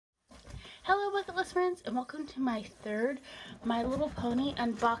Hello bucket list friends, and welcome to my third My Little Pony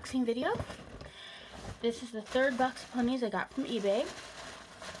unboxing video. This is the third box of ponies I got from eBay,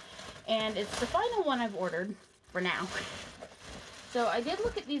 and it's the final one I've ordered for now. So I did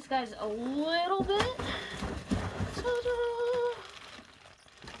look at these guys a little bit,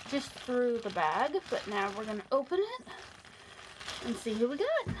 just through the bag, but now we're going to open it and see who we got.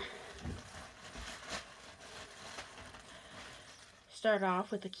 Start off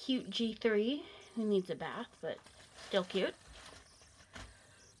with a cute G3 who needs a bath, but still cute.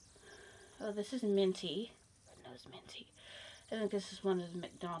 Oh, this is Minty. Her nose Minty. I think this is one of the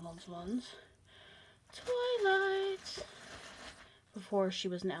McDonald's ones. Twilight. Before she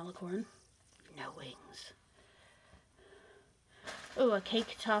was an alicorn. No wings. Oh, a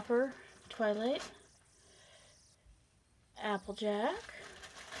cake topper. Twilight. Applejack.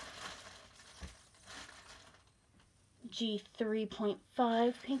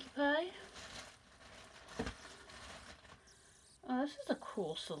 G3.5 Pinkie Pie. Oh, this is a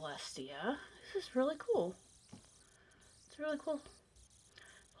cool Celestia. This is really cool. It's a really cool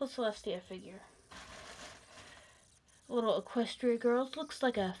Celestia figure. Little Equestria Girls. Looks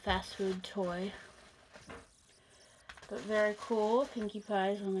like a fast food toy. But very cool. Pinkie Pie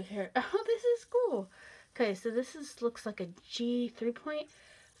is one of my favorite. Oh, this is cool. Okay, so looks like a G3.5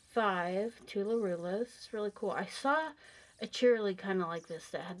 Tularula. This is really cool. I saw a cheerily kind of like this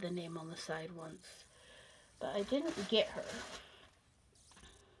that had the name on the side once, but I didn't get her.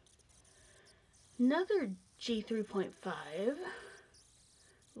 Another G3.5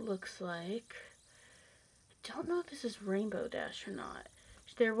 looks like, I don't know if this is Rainbow Dash or not.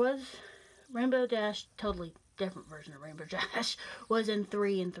 There was Rainbow Dash, totally different version of Rainbow Dash, was in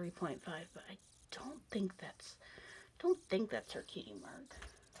 3 and 3.5, but I don't think that's her cutie mark.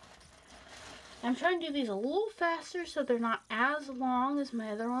 I'm trying to do these a little faster so they're not as long as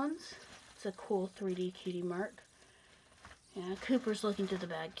my other ones. It's a cool 3D cutie mark. Yeah, Cooper's looking through the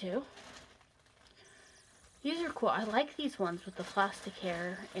bag too. These are cool. I like these ones with the plastic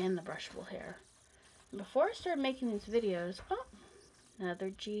hair and the brushable hair. And before I started making these videos, oh, another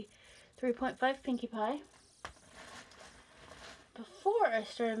G3.5 Pinkie Pie. Before I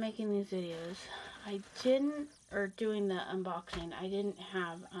started making these videos, doing the unboxing, I didn't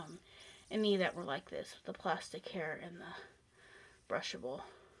have any that were like this, with the plastic hair and the brushable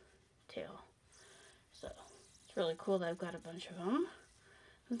tail. So, it's really cool that I've got a bunch of them.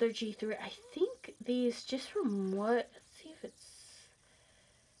 They're G3. I think these, just from what, let's see if it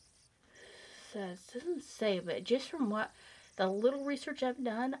says, doesn't say, but just from what, the little research I've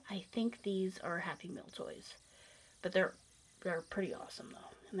done, I think these are Happy Meal toys. But they're pretty awesome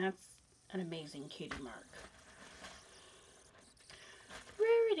though, and that's an amazing cutie mark.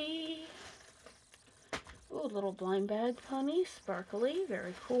 Rarity. Ooh, little blind bag pony, sparkly,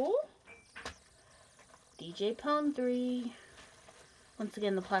 very cool. DJ Pone 3. Once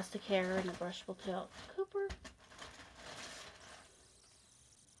again, the plastic hair and the brushable tail. Cooper.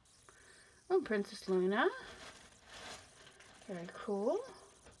 Oh, Princess Luna. Very cool.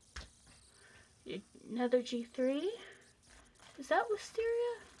 Another G3. Is that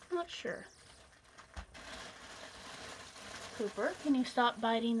Wisteria? I'm not sure. Cooper, can you stop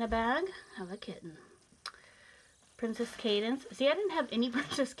biting the bag? Have a kitten. Princess Cadence. See, I didn't have any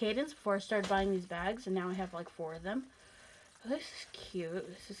Princess Cadence before I started buying these bags, and now I have like 4 of them. Oh, this is cute.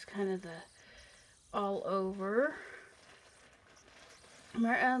 This is kind of the all over.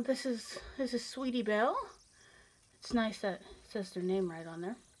 This is Sweetie Belle. It's nice that it says their name right on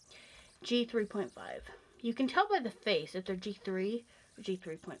there. G3.5. You can tell by the face if they're G3 or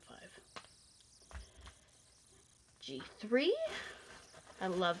G3.5. G3. I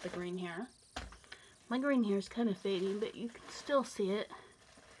love the green hair. My green hair is kind of fading, but you can still see it.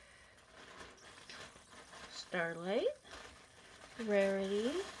 Starlight.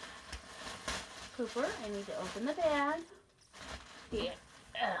 Rarity. Cooper. I need to open the bag. Yeah.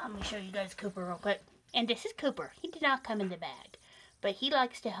 Let me show you guys Cooper real quick. And this is Cooper. He did not come in the bag, but he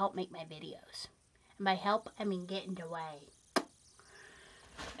likes to help make my videos. And by help, I mean get in the way. But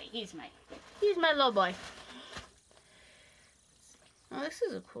he's my little boy. Oh, this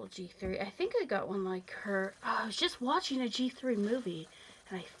is a cool G3. I think I got one like her. Oh, I was just watching a G3 movie,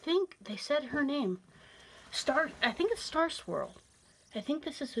 and I think they said her name. I think it's Star Swirl. I think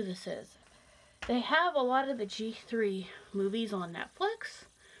this is who this is. They have a lot of the G3 movies on Netflix,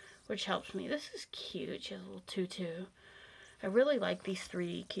 which helps me. This is cute. She has a little tutu. I really like these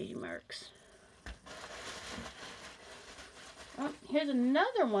 3D cutie marks. Oh, here's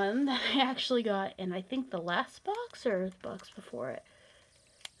another one that I actually got in, I think, the last box or the box before it.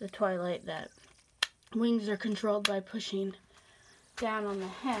 The Twilight that wings are controlled by pushing down on the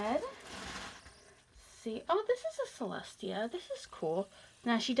head. see. Oh, this is a Celestia. This is cool.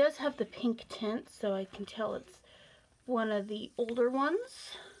 Now, she does have the pink tint, so I can tell it's one of the older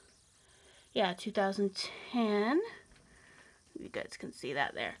ones. Yeah, 2010. You guys can see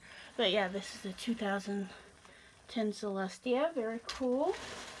that there. But yeah, this is a 2010 Celestia. Very cool.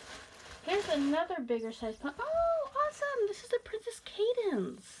 Here's another bigger size pony. Oh, awesome. This is the Princess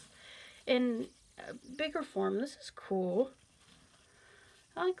Cadence in bigger form. This is cool.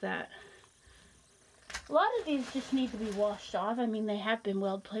 I like that. A lot of these just need to be washed off. I mean, they have been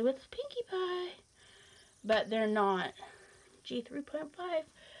well played with Pinkie Pie, but they're not G3.5,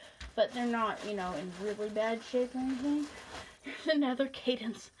 but they're not, you know, in really bad shape or anything. Here's another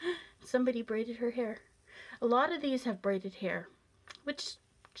Cadence. Somebody braided her hair. A lot of these have braided hair, which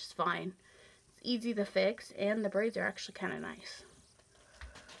is fine. It's easy to fix, and the braids are actually kind of nice.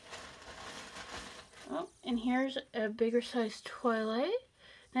 Oh, and here's a bigger size Twilight.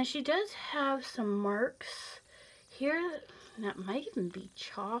 Now, she does have some marks here. That might even be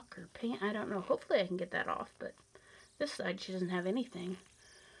chalk or paint. I don't know. Hopefully I can get that off, but this side she doesn't have anything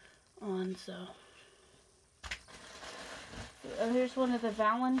on, so. Here's one of the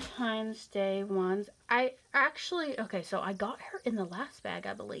Valentine's Day ones. I actually, okay, so I got her in the last bag,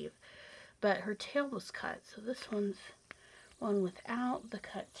 I believe, but her tail was cut. So this one's one without the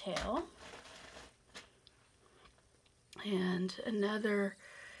cut tail. And another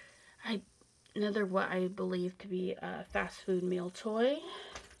what I believe to be a fast food meal toy.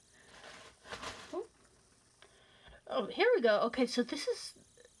 Oh, here we go. Okay, so this is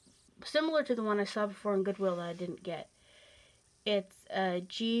similar to the one I saw before in Goodwill that I didn't get. It's a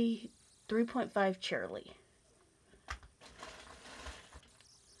G3.5 Charlie.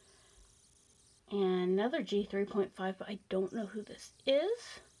 And another G3.5, but I don't know who this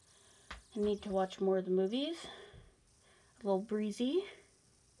is. I need to watch more of the movies. A little breezy.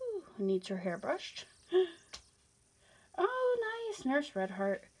 Ooh, needs her hair brushed. Oh, nice. Nurse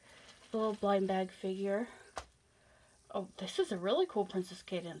Redheart. Little blind bag figure. Oh, this is a really cool Princess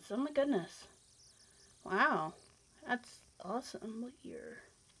Cadence. Oh my goodness. Wow. That's awesome. What year?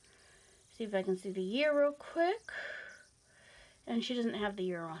 See if I can see the year real quick. And she doesn't have the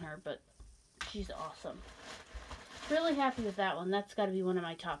year on her, but she's awesome. Really happy with that one. That's got to be one of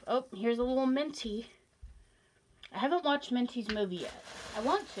my top. Oh, here's a little Minty. I haven't watched Minty's movie yet. I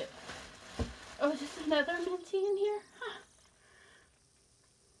want to. Oh, is this another Minty in here? Huh.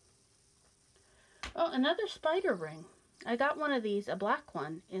 Oh, another spider ring. I got one of these, a black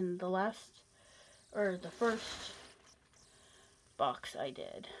one, in the last, or the first box I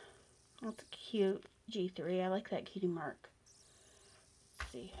did. That's a cute G3. I like that cutie mark.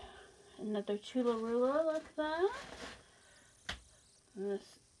 Let's see. Another Chularula like that. And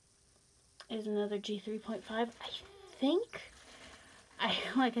this is another G3.5. I think,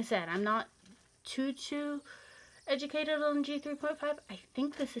 like I said, I'm not too educated on G3.5. I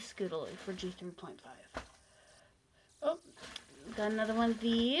think this is Scootaloo for G3.5. Oh, got another one of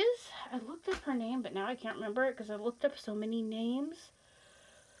these. I looked up her name, but now I can't remember it because I looked up so many names.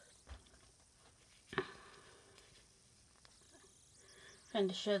 Trying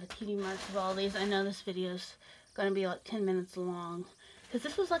to show the cutie marks of all these. I know this video is going to be like 10 minutes long. Because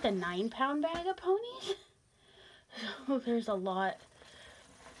this was like a 9-pound bag of ponies. So there's a lot.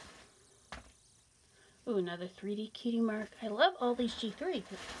 Ooh, another 3D cutie mark. I love all these G3s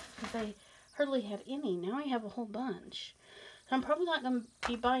because I hardly had any. Now I have a whole bunch. So I'm probably not going to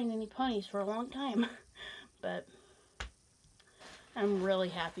be buying any ponies for a long time. But I'm really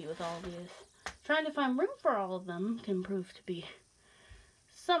happy with all these. Trying to find room for all of them can prove to be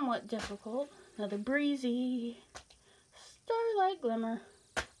somewhat difficult. Another Breezy. Starlight Glimmer.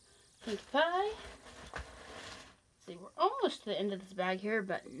 Pinkie Pie. Let's see, we're almost to the end of this bag here,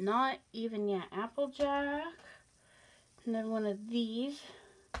 but not even yet. Applejack. Another one of these.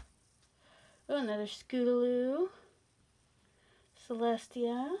 Oh, another Scootaloo.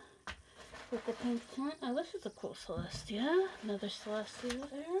 Celestia. With the pink tint. Oh, this is a cool Celestia. Another Celestia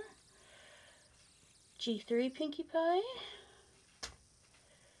there. G3 Pinkie Pie.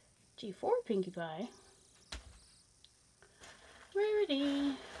 G4 Pinkie Pie.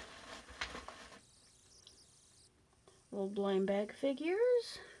 Rarity. Little blind bag figures.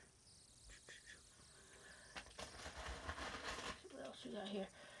 What else we got here?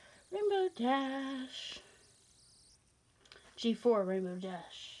 Rainbow Dash. G4 Rainbow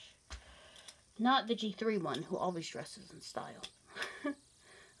Dash. Not the G3 one, who always dresses in style.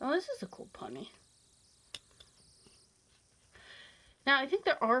 Oh, this is a cool pony. Now, I think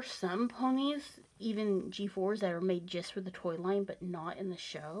there are some ponies, even G4s, that are made just for the toy line, but not in the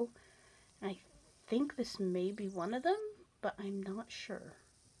show. And I think this may be one of them, but I'm not sure.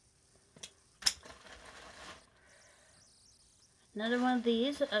 Another one of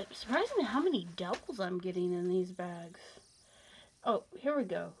these. Surprisingly how many doubles I'm getting in these bags. Oh, here we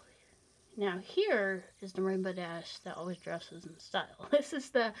go. Now here is the Rainbow Dash that always dresses in style. This is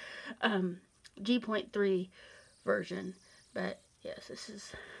the G.3 version, but yes, this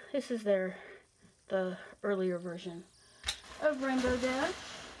is the earlier version of Rainbow Dash.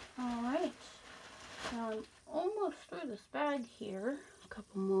 All right, now I'm almost through this bag here. A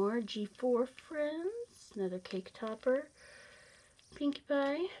couple more G4 friends, another cake topper, Pinkie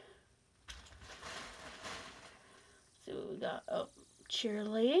Pie. So we got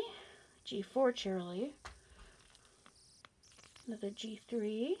Cheerily, G4 Cheerily, another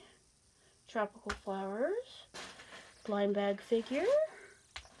G3, Tropical Flowers, blind bag figure,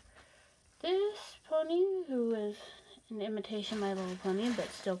 this pony who is an imitation My Little Pony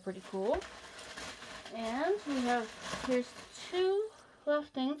but still pretty cool, and here's two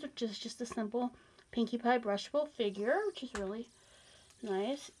left things, which is just a simple Pinkie Pie brushable figure, which is really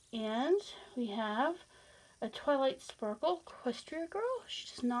nice, and we have a Twilight Sparkle Equestria girl. She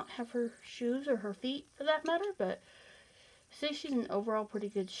does not have her shoes or her feet for that matter, but I say she's in overall pretty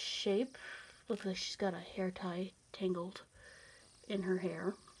good shape. Looks like she's got a hair tie tangled in her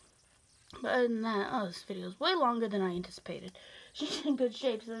hair. But other than that, oh, this video is way longer than I anticipated. She's in good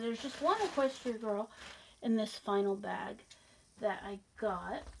shape. So there's just one Equestria girl in this final bag that I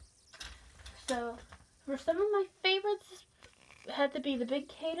got. So for some of my favorites, had to be the Big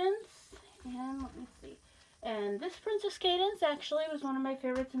Cadence. And let me see. And this Princess Cadence actually was one of my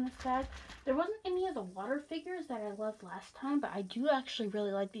favorites in this bag. There wasn't any of the water figures that I loved last time, but I do actually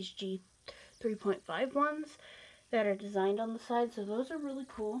really like these G3.5 ones that are designed on the side, so those are really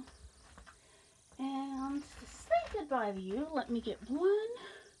cool. And to say goodbye to you, let me get one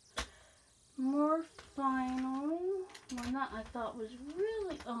more final one that I thought was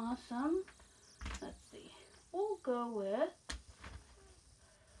really awesome. Let's see. We'll go with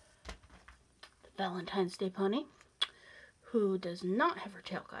Valentine's Day pony, who does not have her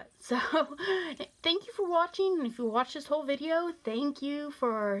tail cut. So thank you for watching, and if you watched this whole video, thank you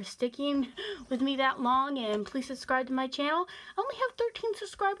for sticking with me that long, and please subscribe to my channel. I only have 13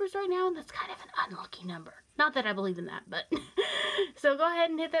 subscribers right now, and that's kind of an unlucky number. Not that I believe in that, but so go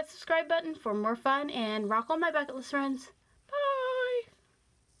ahead and hit that subscribe button for more fun, and rock on my bucket list, friends.